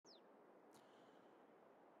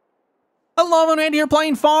Hello, everyone, here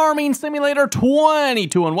playing Farming Simulator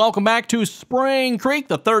 22, and welcome back to Spring Creek,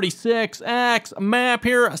 the 36X map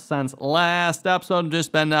here. Since last episode, I've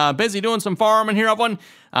just been busy doing some farming here, everyone.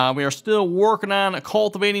 We are still working on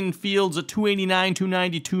cultivating fields at 289,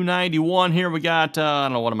 290, 291 here. We got, I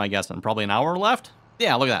don't know, what am I guessing? Probably an hour left?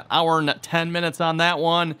 Yeah, look at that. Hour and 10 minutes on that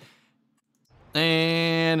one.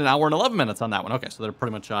 And an hour and 11 minutes on that one. Okay, so they're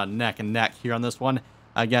pretty much neck and neck here on this one.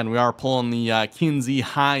 Again, we are pulling the Kinsey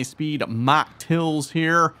high-speed mock tills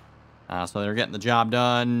here. So they're getting the job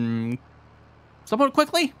done somewhat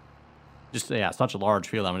quickly. Just, yeah, such a large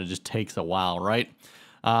field. I mean, it just takes a while, right?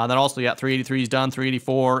 Then also, yeah, 383 is done.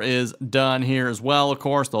 384 is done here as well, of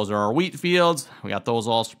course. Those are our wheat fields. We got those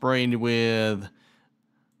all sprayed with,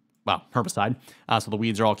 well, herbicide. So the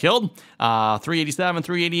weeds are all killed. 387,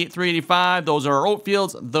 388, 385. Those are our oat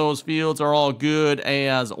fields. Those fields are all good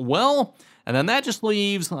as well. And then that just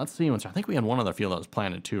leaves, let's see, I think we had one other field that was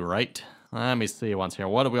planted too, right? Let me see once here.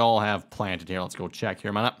 What do we all have planted here? Let's go check here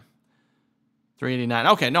a minute. 389.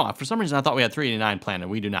 Okay, no, for some reason I thought we had 389 planted.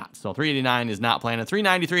 We do not. So 389 is not planted.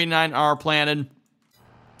 390, 389 are planted.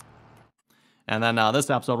 And then this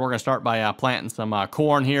episode, we're going to start by planting some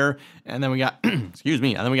corn here. And then we got, excuse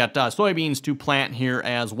me, and then we got soybeans to plant here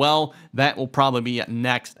as well. That will probably be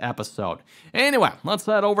next episode. Anyway, let's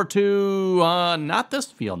head over to, not this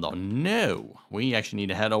field though. No, we actually need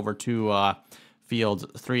to head over to fields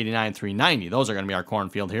 389, 390. Those are going to be our corn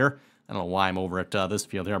field here. I don't know why I'm over at this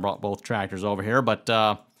field here. I brought both tractors over here. But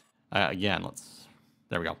again,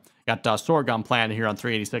 there we go. Got sorghum planted here on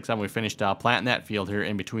 386, and we finished planting that field here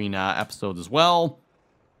in between episodes as well.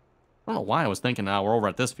 I don't know why I was thinking we're over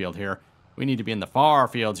at this field here. We need to be in the far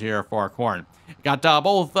fields here for our corn. Got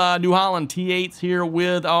both New Holland T8s here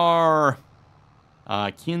with our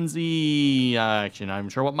Kinsey, actually not even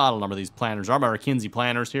sure what model number these planters are, but our Kinsey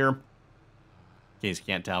planters here. In case you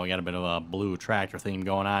can't tell, we got a bit of a blue tractor theme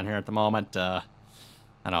going on here at the moment. I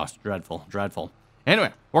know, it's dreadful, dreadful.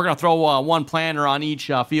 Anyway, we're going to throw one planter on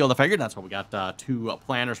each field. I figured that's what we got two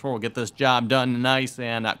planters for. We'll get this job done nice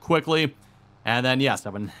and quickly. And then, yes,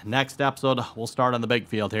 next episode, we'll start on the big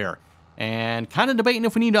field here. And kind of debating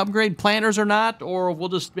if we need to upgrade planters or not, or we'll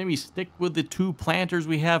just maybe stick with the two planters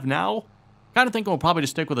we have now. Kind of think we'll probably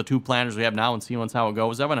just stick with the two planters we have now and see how it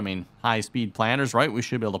goes, Evan. I mean, high-speed planters, right? We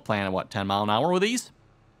should be able to plant at, what, 10 mile an hour with these?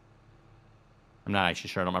 I'm not actually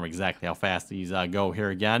sure. I don't remember exactly how fast these go here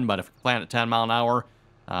again. But if we plant at 10 mile an hour,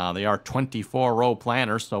 they are 24-row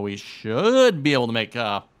planters. So we should be able to make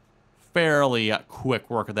fairly quick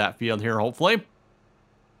work of that field here, hopefully.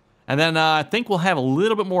 And then I think we'll have a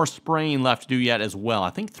little bit more spraying left to do yet as well. I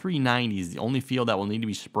think 390 is the only field that will need to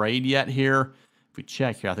be sprayed yet here. If we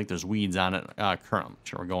check here, I think there's weeds on it currently. I'm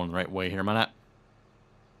sure we're going the right way here a minute.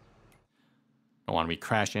 Don't want to be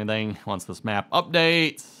crashing anything once this map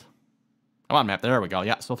updates. Come on, map. There we go.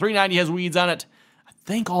 Yeah, so 390 has weeds on it. I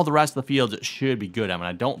think all the rest of the fields, it should be good. I mean,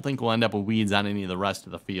 I don't think we'll end up with weeds on any of the rest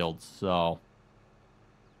of the fields, so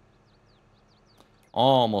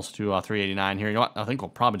almost to 389 here. You know what? I think we'll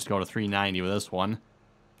probably just go to 390 with this one.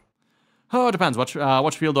 Oh, it depends.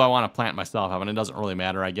 Which field do I want to plant myself? I mean, it doesn't really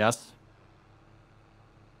matter, I guess. It's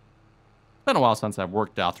been a while since I've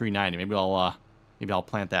worked 390. Maybe I'll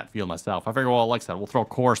plant that field myself. I figure, well, like I said, we'll throw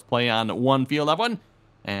course play on one field, that one.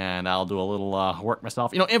 And I'll do a little work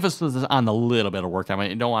myself. You know, emphasis is on the little bit of work. I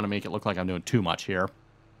mean, you don't want to make it look like I'm doing too much here.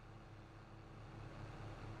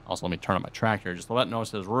 Also, let me turn up my tractor just to let it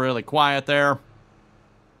notice it's really quiet there.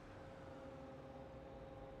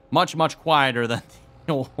 Much, much quieter than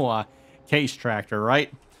the old case tractor,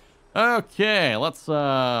 right? Okay, let's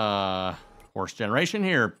horse generation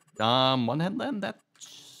here. One headland, that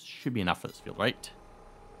should be enough for this field, right?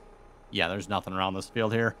 Yeah, there's nothing around this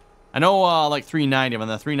field here. I know, like 390, when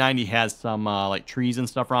the 390 has some, like, trees and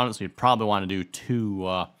stuff around it, so you'd probably want to do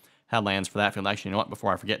two headlands for that field. Actually, you know what?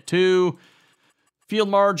 Before I forget, two field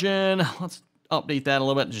margin. Let's update that a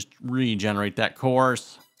little bit. Just regenerate that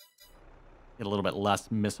course. Get a little bit less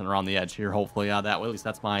missing around the edge here, hopefully. That way, at least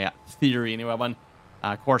that's my theory, anyway. When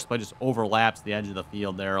course play just overlaps the edge of the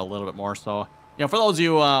field there a little bit more. So, you know, for those of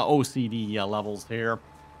you OCD levels here,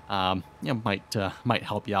 you know, might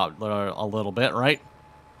help you out a little bit, right?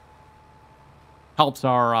 Helps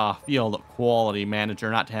our field quality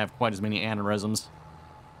manager not to have quite as many aneurysms.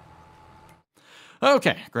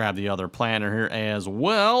 Okay, grab the other planter here as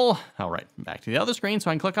well. All right, back to the other screen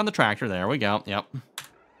so I can click on the tractor. There we go. Yep.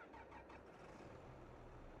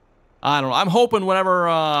 I don't know. I'm hoping whenever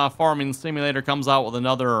Farming Simulator comes out with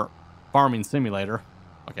another Farming Simulator.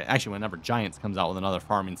 Okay, actually, whenever Giants comes out with another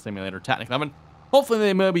Farming Simulator, technically, Hopefully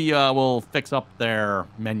they maybe will fix up their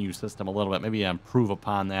menu system a little bit, maybe improve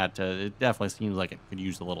upon that. It definitely seems like it could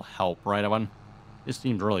use a little help, right, Evan? This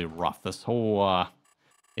seems really rough. This whole,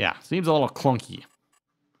 yeah, seems a little clunky.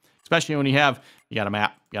 Especially when you got a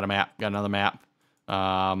map, got another map.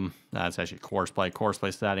 That's actually course play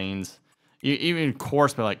settings. Even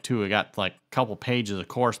course play, like, too, we got, like, a couple pages of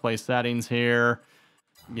course play settings here.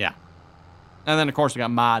 Yeah. And then, of course, we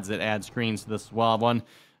got mods that add screens to this as well. One,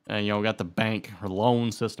 you know, we got the bank or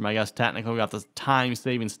loan system, I guess, technically. We got this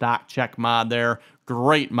time-saving stock check mod there.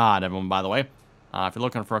 Great mod, everyone, by the way. If you're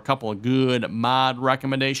looking for a couple of good mod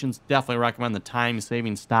recommendations, definitely recommend the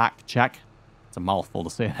time-saving stock check. It's a mouthful to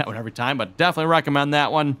say that one every time, but definitely recommend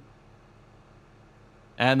that one.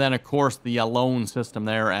 And then, of course, the loan system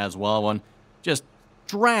there as well. One just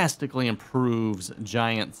drastically improves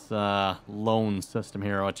Giants' loan system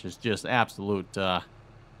here, which is just absolute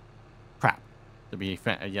crap. To be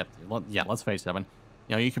yeah, let's face it, Evan.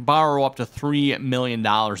 You know, you can borrow up to $3 million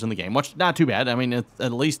in the game, which not too bad. I mean, it's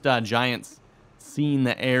at least Giants seen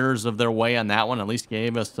the errors of their way on that one. At least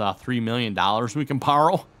gave us $3 million we can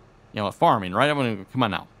borrow. You know, at farming, right? I mean, come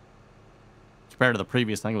on now. Compared to the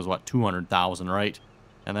previous thing, it was what, 200,000, right?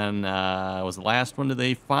 And then was the last one? Did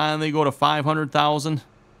they finally go to 500,000?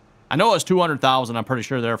 I know it was 200,000. I'm pretty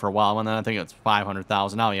sure there for a while, and then I think it's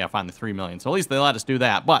 500,000. Now, yeah, finally 3 million. So at least they let us do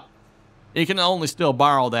that. But you can only still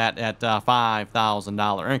borrow that at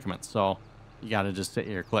 $5,000 increments. So you got to just sit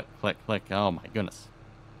here, click, click, click. Oh my goodness.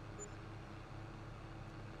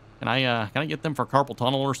 Can I get them for carpal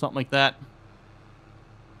tunnel or something like that?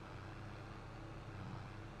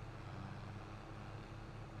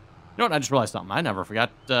 You know what? I just realized something. I never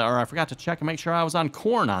forgot, or I forgot to check and make sure I was on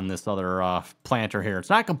corn on this other planter here. It's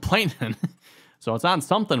not complaining, so it's on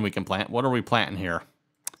something we can plant. What are we planting here?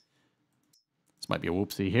 This might be a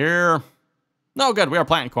whoopsie here. No, good. We are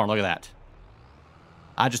planting corn. Look at that.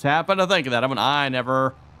 I just happened to think of that. I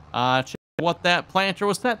never checked what that planter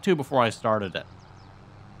was set to before I started it.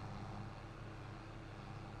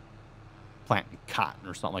 Planting cotton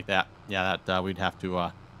or something like that. Yeah, that we'd have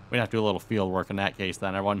to do a little field work in that case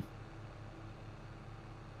then, everyone.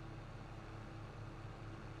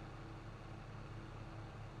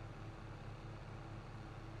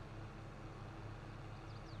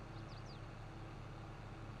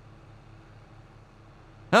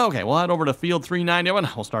 Okay, we'll head over to field 391.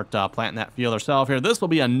 We'll start planting that field ourselves here. This will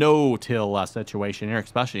be a no-till situation here,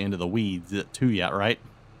 especially into the weeds too yet, right?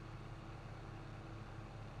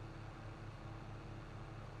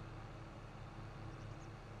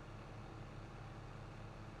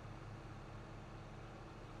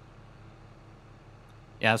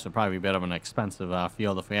 Yeah, this would probably be a bit of an expensive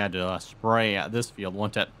field if we had to spray this field,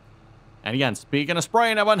 wouldn't it? And again, speaking of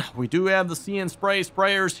spraying, everyone, we do have the See and Spray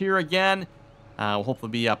sprayers here again. We'll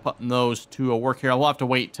hopefully be putting those to work here. We'll have to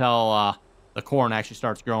wait till the corn actually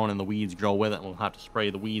starts growing and the weeds grow with it. We'll have to spray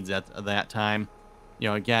the weeds at that time. You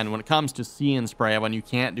know, again, when it comes to See and Spray, when you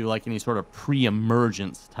can't do like any sort of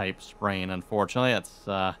pre-emergence type spraying, unfortunately, it's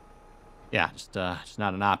yeah, just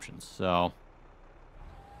not an option. So,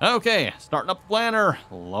 okay, starting up the planter,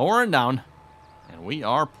 lowering down, and we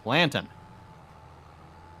are planting.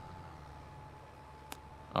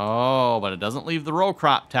 Oh, but it doesn't leave the row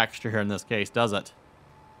crop texture here in this case, does it?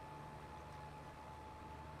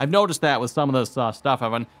 I've noticed that with some of this stuff,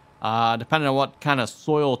 Evan. Depending on what kind of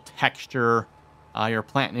soil texture you're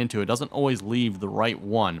planting into, it doesn't always leave the right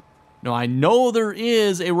one. Now, I know there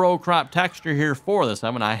is a row crop texture here for this,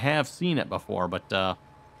 Evan. I have seen it before, but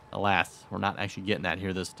alas, we're not actually getting that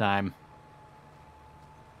here this time.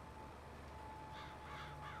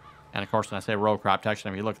 And, of course, when I say row crop texture,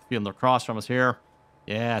 if you look at the field across from us here,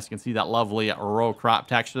 yes, you can see that lovely row crop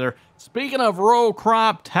texture there. Speaking of row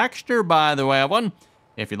crop texture, by the way, Evan,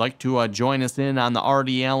 if you'd like to join us in on the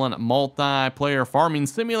RDAllen multiplayer farming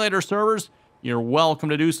simulator servers, you're welcome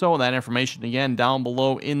to do so. That information, again, down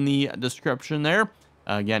below in the description there.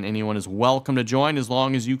 Again, anyone is welcome to join as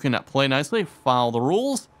long as you can play nicely, follow the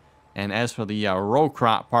rules. And as for the row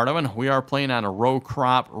crop part of it, we are playing on a row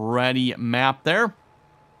crop ready map there.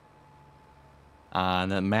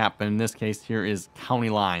 And the map in this case here is county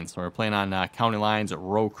lines. So we're playing on county lines,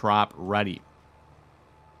 row crop ready.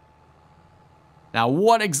 Now,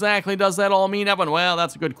 what exactly does that all mean, Evan? Well,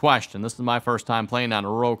 that's a good question. This is my first time playing on a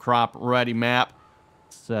row crop ready map.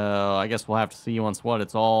 So I guess we'll have to see once what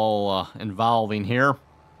it's all involving here.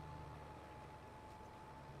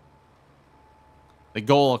 The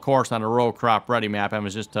goal, of course, on a row crop ready map, Evan,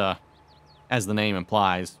 is just to, as the name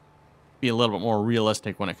implies, be a little bit more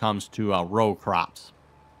realistic when it comes to row crops.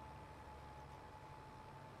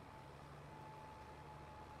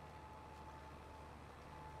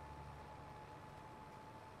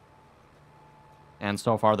 And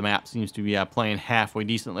so far, the map seems to be playing halfway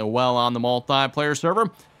decently well on the multiplayer server.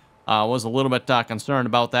 Was a little bit concerned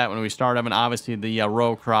about that when we started having, obviously, the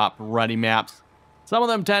row crop ready maps. Some of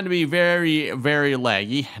them tend to be very, very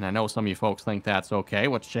laggy, and I know some of you folks think that's okay,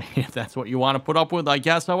 which, if that's what you want to put up with, I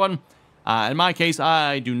guess I wouldn't. In my case,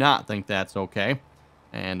 I do not think that's okay.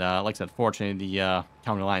 And like I said, fortunately, the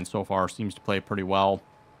county line so far seems to play pretty well.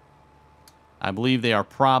 I believe they are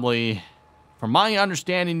probably, from my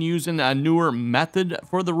understanding, using a newer method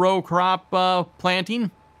for the row crop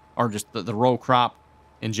planting, or just the row crop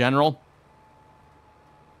in general.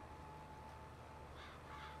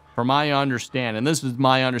 From my understanding, this is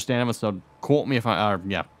my understanding, so quote me if I,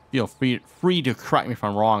 feel free to correct me if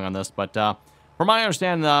I'm wrong on this, but from my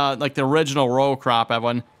understanding, like the original row crop,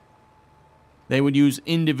 Evan, they would use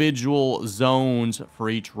individual zones for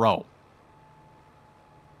each row.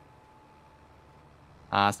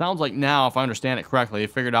 Sounds like now, if I understand it correctly, they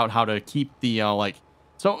figured out how to keep the,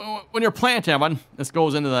 so when you're planting, Evan, this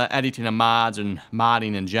goes into the editing of mods and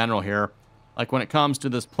modding in general here. Like when it comes to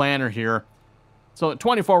this planter here, so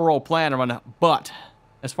 24-row planter, but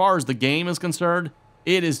as far as the game is concerned,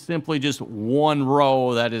 it is simply just one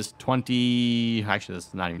row that is 20, actually this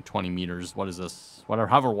is not even 20 meters. What is this? Whatever,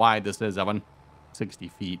 however wide this is, Evan, 60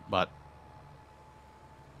 feet, but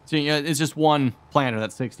so it's just one planter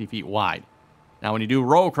that's 60 feet wide. Now, when you do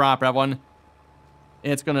row crop, everyone,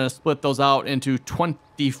 it's going to split those out into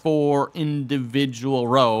 24 individual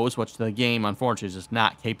rows, which the game, unfortunately, is just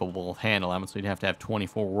not capable of handling. So you'd have to have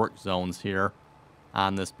 24 work zones here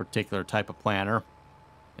on this particular type of planter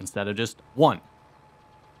instead of just one.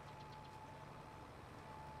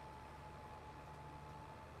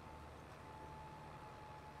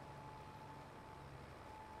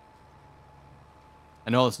 I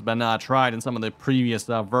know this has been tried in some of the previous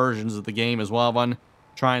versions of the game as well, Evan.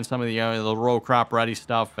 Trying some of the row crop ready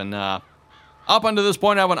stuff, and up until this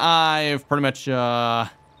point, Evan, I've pretty much,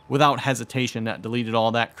 without hesitation, deleted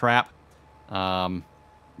all that crap.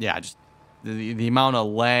 Yeah, just the amount of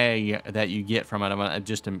lag that you get from it, Evan,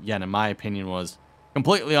 just, again, in my opinion, was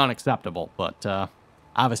completely unacceptable. But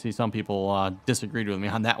obviously, some people disagreed with me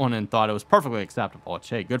on that one and thought it was perfectly acceptable. Which,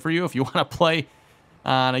 hey, good for you. If you want to play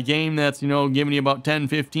on a game that's, giving you about 10,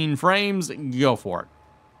 15 frames, go for it.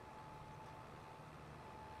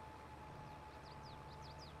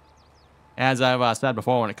 As I've said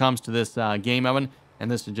before, when it comes to this game, Evan, and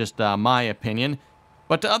this is just my opinion,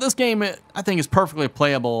 but this game, I think, is perfectly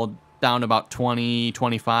playable down to about 20,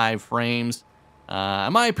 25 frames.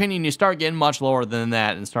 In my opinion, you start getting much lower than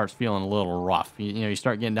that and starts feeling a little rough. You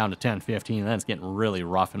start getting down to 10, 15, and then it's getting really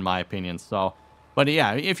rough, in my opinion. So, but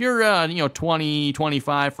yeah, if you're, 20,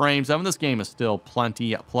 25 frames, I mean, this game is still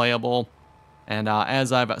plenty playable. And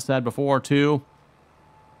as I've said before, too,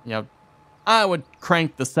 I would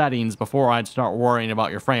crank the settings before I'd start worrying about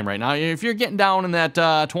your frame rate. Now, if you're getting down in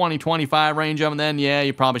that 20, 25 range of them, then yeah,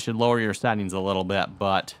 you probably should lower your settings a little bit.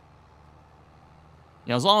 But,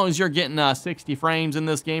 as long as you're getting 60 frames in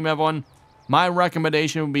this game, everyone, my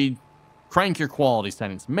recommendation would be crank your quality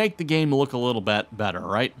settings. Make the game look a little bit better,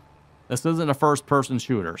 right? This isn't a first-person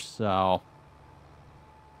shooter, so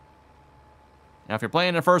now if you're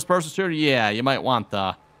playing a first-person shooter, yeah, you might want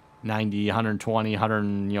the 90, 120,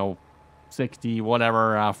 160,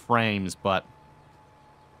 whatever frames, but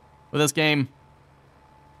with this game,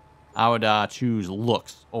 I would choose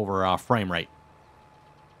looks over frame rate.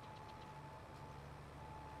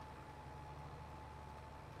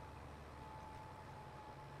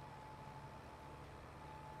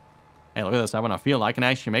 Hey, look at this. I want to feel I can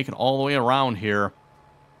actually make it all the way around here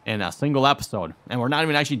in a single episode. And we're not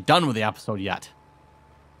even actually done with the episode yet.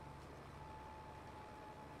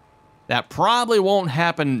 That probably won't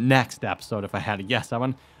happen next episode, if I had to guess,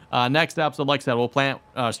 Evan. Next episode, like I said, we'll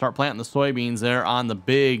start planting the soybeans there on the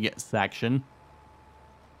big section.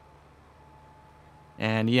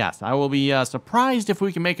 And yes, I will be surprised if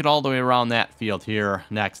we can make it all the way around that field here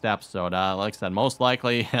next episode. Like I said, most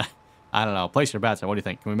likely... I don't know. Place your bets. What do you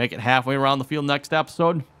think? Can we make it halfway around the field next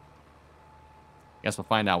episode? Guess we'll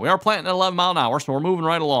find out. We are planting at 11 miles an hour, so we're moving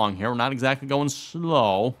right along here. We're not exactly going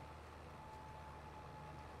slow.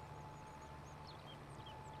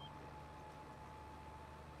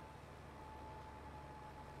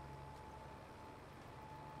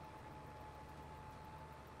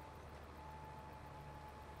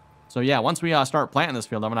 So yeah, once we start planting this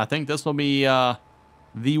field, I think this will be...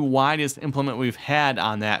 the widest implement we've had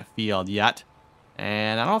on that field yet.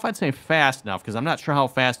 And I don't know if I'd say fast enough, because I'm not sure how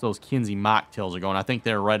fast those Kinsey mock tills are going. I think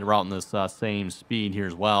they're right around this same speed here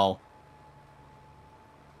as well.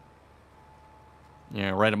 Yeah,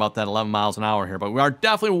 right about that 11 miles an hour here. But we are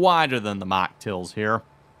definitely wider than the mock tills here.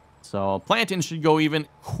 So planting should go even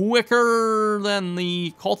quicker than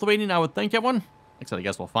the cultivating, I would think, everyone. Like I said, I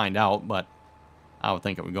guess we'll find out, but I would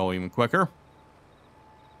think it would go even quicker.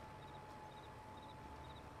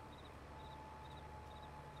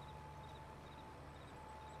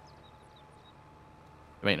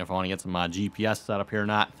 Debating if I want to get some GPS set up here or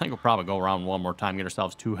not. I think we'll probably go around one more time, get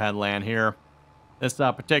ourselves 2 headland here. This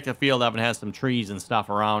particular field, Evan, has some trees and stuff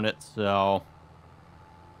around it, so...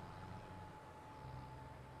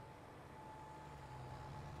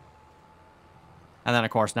 And then,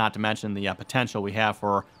 of course, not to mention the potential we have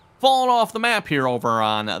for falling off the map here over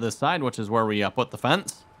on this side, which is where we put the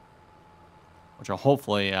fence. Which will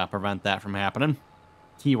hopefully prevent that from happening.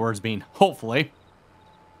 Keywords being hopefully.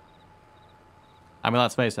 I mean,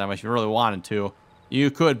 let's face it, if you really wanted to,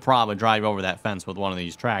 you could probably drive over that fence with one of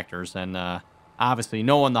these tractors. And obviously,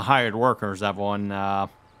 knowing the hired workers, everyone,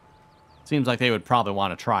 seems like they would probably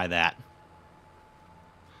want to try that.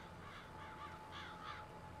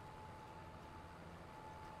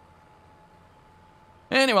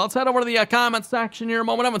 Anyway, let's head over to the comment section here a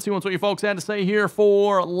moment and see what you folks had to say here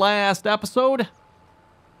for last episode.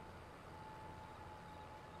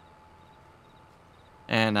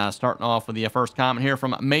 And starting off with the first comment here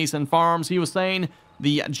from Mason Farms. He was saying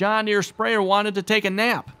the John Deere sprayer wanted to take a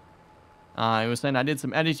nap. He was saying, I did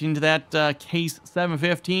some editing to that case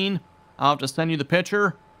 715. I'll have to send you the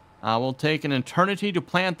picture. We'll take an eternity to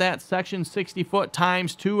plant that section 60 foot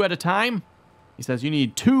times 2 at a time. He says you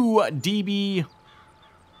need 2 DB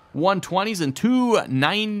 120s and 2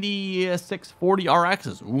 9640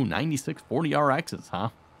 RXs. Ooh, 9640 RXs, huh?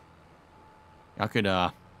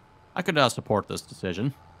 I could support this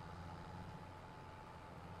decision.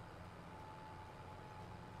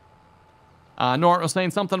 Norton was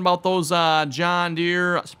saying something about those John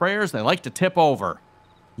Deere sprayers. They like to tip over.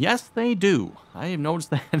 Yes, they do. I have noticed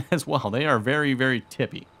that as well. They are very, very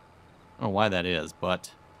tippy. I don't know why that is,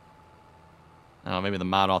 but maybe the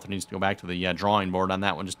mod author needs to go back to the drawing board on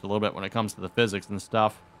that one just a little bit when it comes to the physics and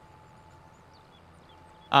stuff.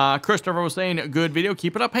 Christopher was saying, good video.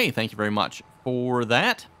 Keep it up. Hey, thank you very much for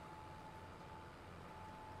that.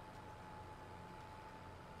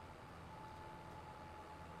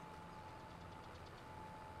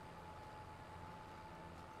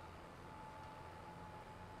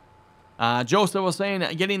 Joseph was saying,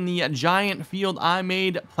 getting the giant field I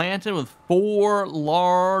made planted with 4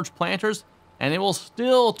 large planters, and it will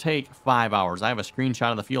still take 5 hours. I have a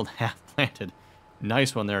screenshot of the field half planted.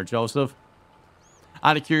 Nice one there, Joseph.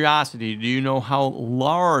 Out of curiosity, do you know how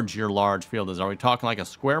large your large field is? Are we talking like a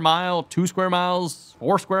square mile, 2 square miles,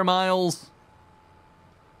 4 square miles?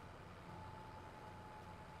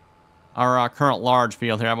 Our current large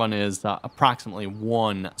field here, everyone, is approximately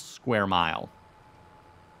 1 square mile.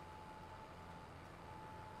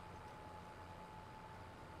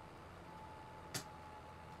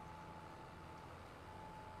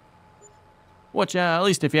 Which, at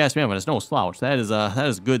least if you ask me, but it's no slouch. That is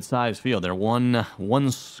a good sized field there. One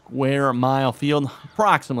square mile field,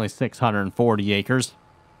 approximately 640 acres.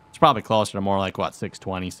 It's probably closer to more like what,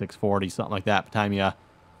 620, 640, something like that. By the time you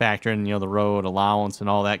factor in, the road allowance and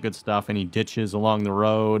all that good stuff, any ditches along the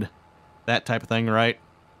road, that type of thing, right?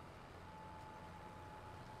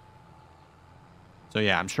 So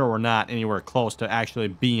yeah, I'm sure we're not anywhere close to actually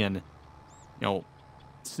being,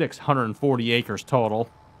 640 acres total.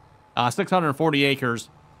 640 acres,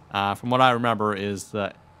 from what I remember, is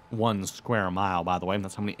 1 square mile, by the way.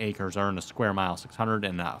 That's how many acres are in a square mile.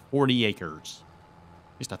 640 acres.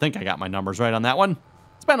 At least I think I got my numbers right on that one.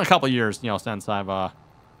 It's been a couple years, since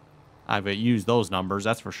I've used those numbers,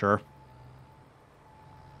 that's for sure.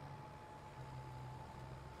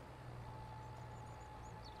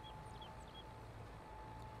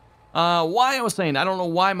 Why I was saying, I don't know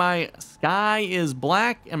why my sky is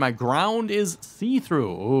black and my ground is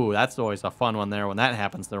see-through. Ooh, that's always a fun one there when that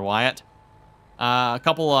happens there, Wyatt. A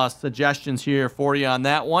couple suggestions here for you on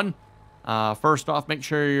that one. First off, make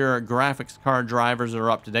sure your graphics card drivers are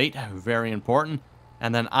up to date. Very important.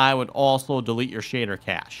 And then I would also delete your shader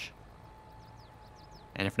cache.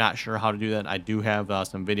 And if not sure how to do that, I do have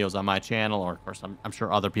some videos on my channel, or of course, I'm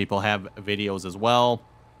sure other people have videos as well.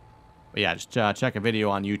 But yeah, just check a video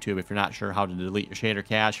on YouTube if you're not sure how to delete your shader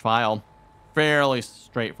cache file. Fairly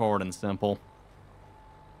straightforward and simple.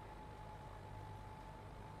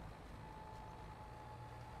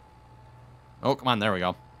 Oh, come on, there we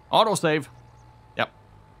go. Autosave. Yep.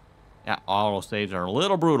 Yeah, autosaves are a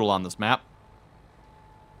little brutal on this map.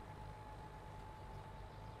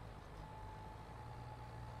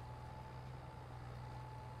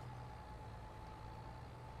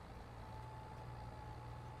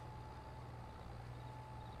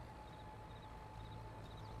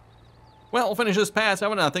 Well, we'll finish this pass,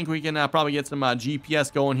 Evan. I think we can probably get some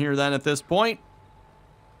GPS going here then at this point.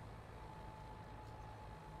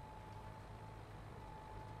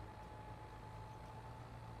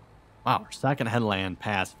 Wow, our second headland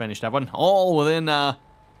pass finished, Evan. All within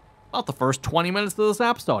about the first 20 minutes of this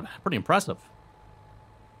episode. Pretty impressive.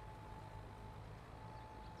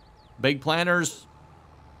 Big planters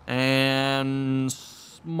and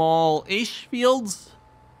small-ish fields.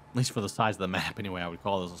 At least for the size of the map, anyway. I would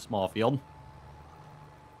call this a small field.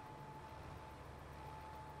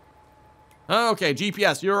 Okay,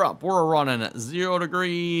 GPS, you're up. We're running at 0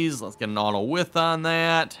 degrees. Let's get an auto width on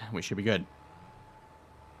that. We should be good.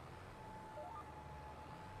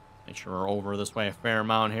 Make sure we're over this way a fair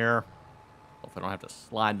amount here. Hopefully I don't have to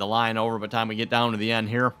slide the line over by the time we get down to the end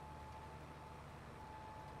here.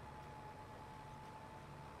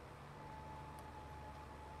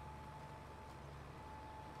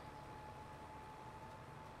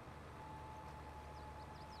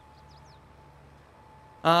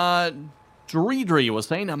 Dredre was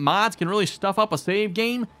saying that mods can really stuff up a save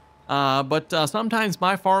game, but sometimes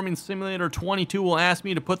my Farming Simulator 22 will ask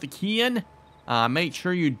me to put the key in. Make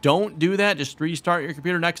sure you don't do that. Just restart your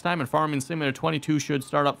computer next time, and Farming Simulator 22 should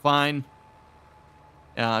start up fine.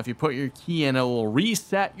 If you put your key in, it will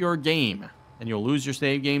reset your game, and you'll lose your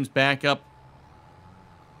save games back up.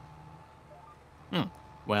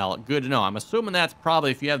 Well, good to know. I'm assuming that's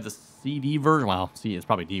probably if you have the CD version. Well, see, it's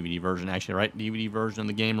probably DVD version, actually, right? DVD version of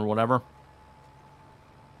the game or whatever.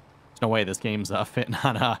 There's no way this game's fitting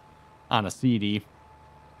on a CD.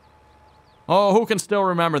 Oh, who can still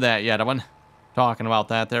remember that yet, Evan? Talking about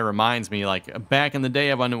that there reminds me, like, back in the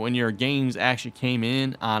day, Evan, when your games actually came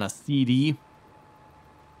in on a CD.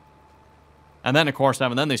 And then, of course,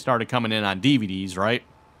 Evan, then they started coming in on DVDs, right?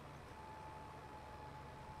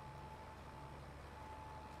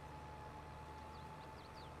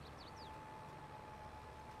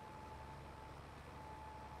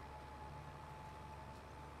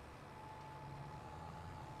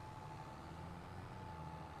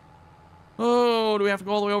 Oh, do we have to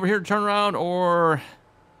go all the way over here to turn around, or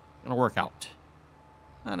gonna work out?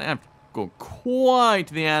 I don't have to go quite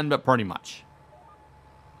to the end, but pretty much.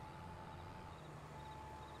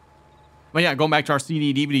 But yeah, going back to our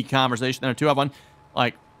CD DVD conversation there too, Evan.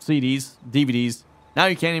 Like CDs, DVDs. Now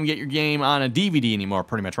you can't even get your game on a DVD anymore,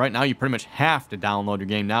 pretty much, right? Now you pretty much have to download your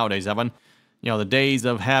game nowadays, Evan. You know, the days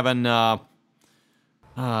of having was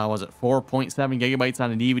it 4.7 gigabytes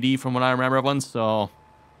on a DVD from what I remember, Evan. So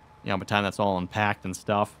you know, by the time that's all unpacked and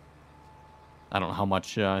stuff, I don't know how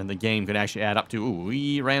much the game could actually add up to. Ooh,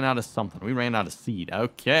 we ran out of something. We ran out of seed.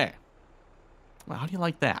 Okay. Well, how do you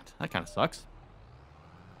like that? That kind of sucks.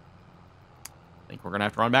 I think we're going to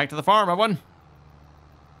have to run back to the farm, everyone.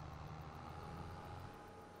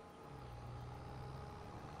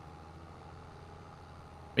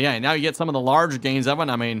 But yeah, now you get some of the larger games,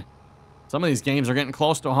 Evan. I mean, some of these games are getting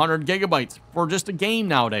close to 100 gigabytes for just a game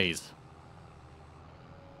nowadays.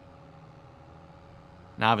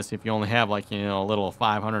 Now, obviously, if you only have, like, you know, a little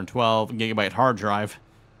 512 gigabyte hard drive,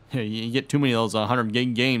 you get too many of those 100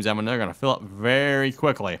 gig games, I mean, they're going to fill up very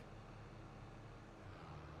quickly.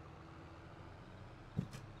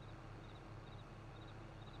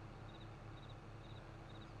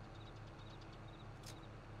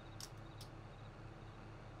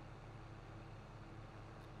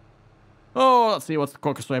 Oh, let's see what's the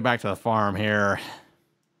quickest way back to the farm here.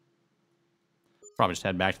 Probably just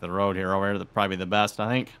head back to the road here over here. That'd probably be the best, I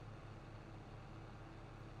think.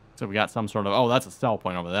 So we got some sort of... Oh, that's a sell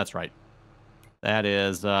point over there. That's right. That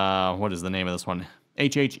is... what is the name of this one?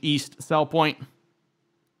 HH East sell point.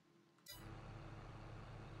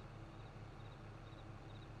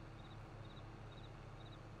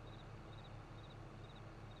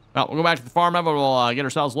 Well, we'll go back to the farm. We'll get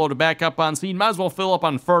ourselves loaded back up on seed. Might as well fill up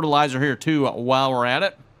on fertilizer here, too, while we're at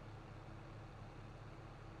it.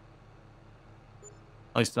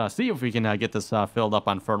 At least see if we can get this filled up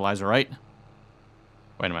on fertilizer, right?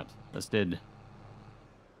 Wait a minute. This did...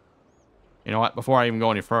 You know what? Before I even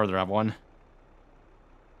go any further, I have one.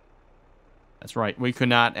 That's right. We could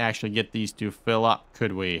not actually get these to fill up,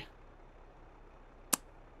 could we?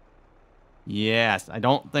 Yes. I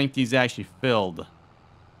don't think these actually filled.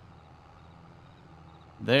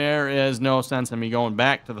 There is no sense in me going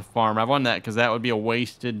back to the farm. I've won that because that would be a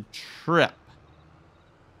wasted trip.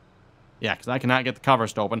 Yeah, because I cannot get the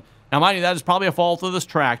covers to open. Now, mind you, that is probably a fault of this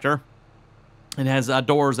tractor. It has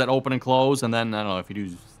doors that open and close, and then, I don't know if you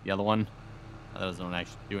do the other one. That doesn't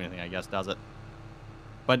actually do anything, I guess, does it?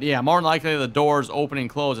 But yeah, more than likely the doors open and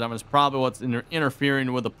close. I mean, it's probably what's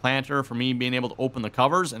interfering with the planter for me being able to open the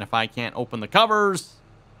covers. And if I can't open the covers,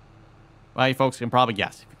 Well, you folks can probably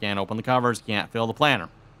guess. If you can't open the covers, you can't fill the planter.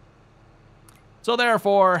 So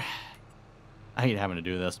therefore, I hate having to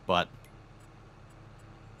do this, but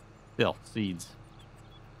still, seeds.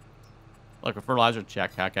 Liquid fertilizer,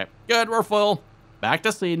 check. Okay, good, we're full. Back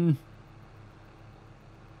to seeding.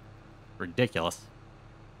 Ridiculous.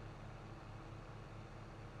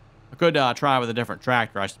 I could try with a different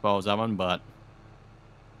tractor, I suppose, Evan, but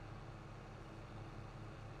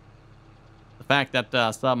the fact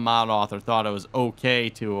that some mod author thought it was okay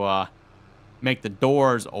to make the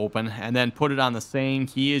doors open and then put it on the same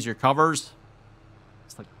key as your covers,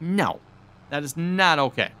 it's like, no, that is not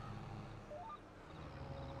okay.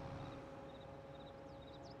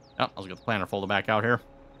 Oh, let's get the planter folded back out here.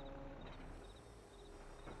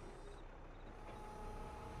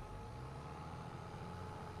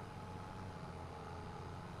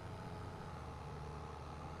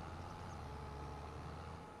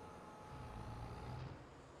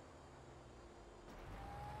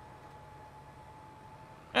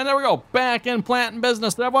 And there we go, back in planting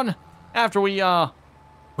business, everyone. After we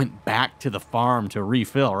went back to the farm to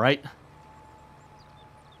refill, right?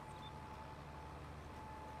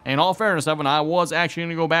 In all fairness, Evan, I was actually going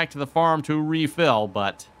to go back to the farm to refill,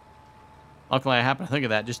 but luckily I happened to think of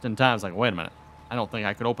that just in time. I was like, wait a minute. I don't think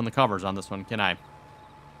I could open the covers on this one, can I?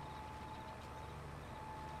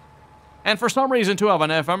 And for some reason, too, Evan,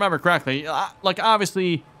 if I remember correctly, like,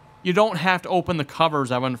 obviously, you don't have to open the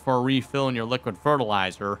covers, Evan, for refilling your liquid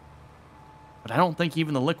fertilizer. But I don't think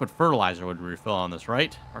even the liquid fertilizer would refill on this,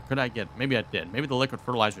 right? Or could I get... Maybe I did. Maybe the liquid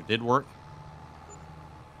fertilizer did work.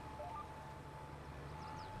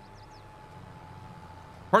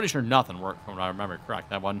 Pretty sure nothing worked from what I remember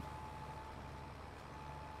correct. That one.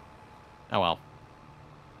 Oh, well.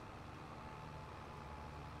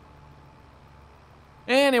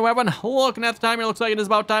 Anyway, everyone, looking at the time here, looks like it is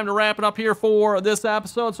about time to wrap it up here for this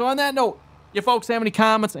episode. So on that note, if folks have any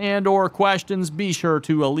comments and or questions, be sure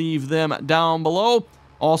to leave them down below.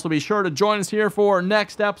 Also, be sure to join us here for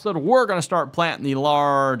next episode. We're going to start planting the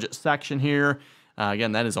large section here.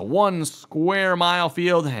 Again, that is a 1 square mile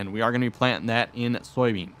field, and we are going to be planting that in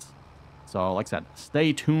soybeans. So, like I said,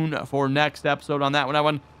 stay tuned for next episode on that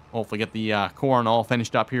one. Hopefully get the corn all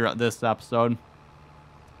finished up here at this episode.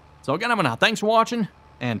 So again, everyone, thanks for watching,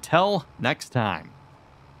 and till next time.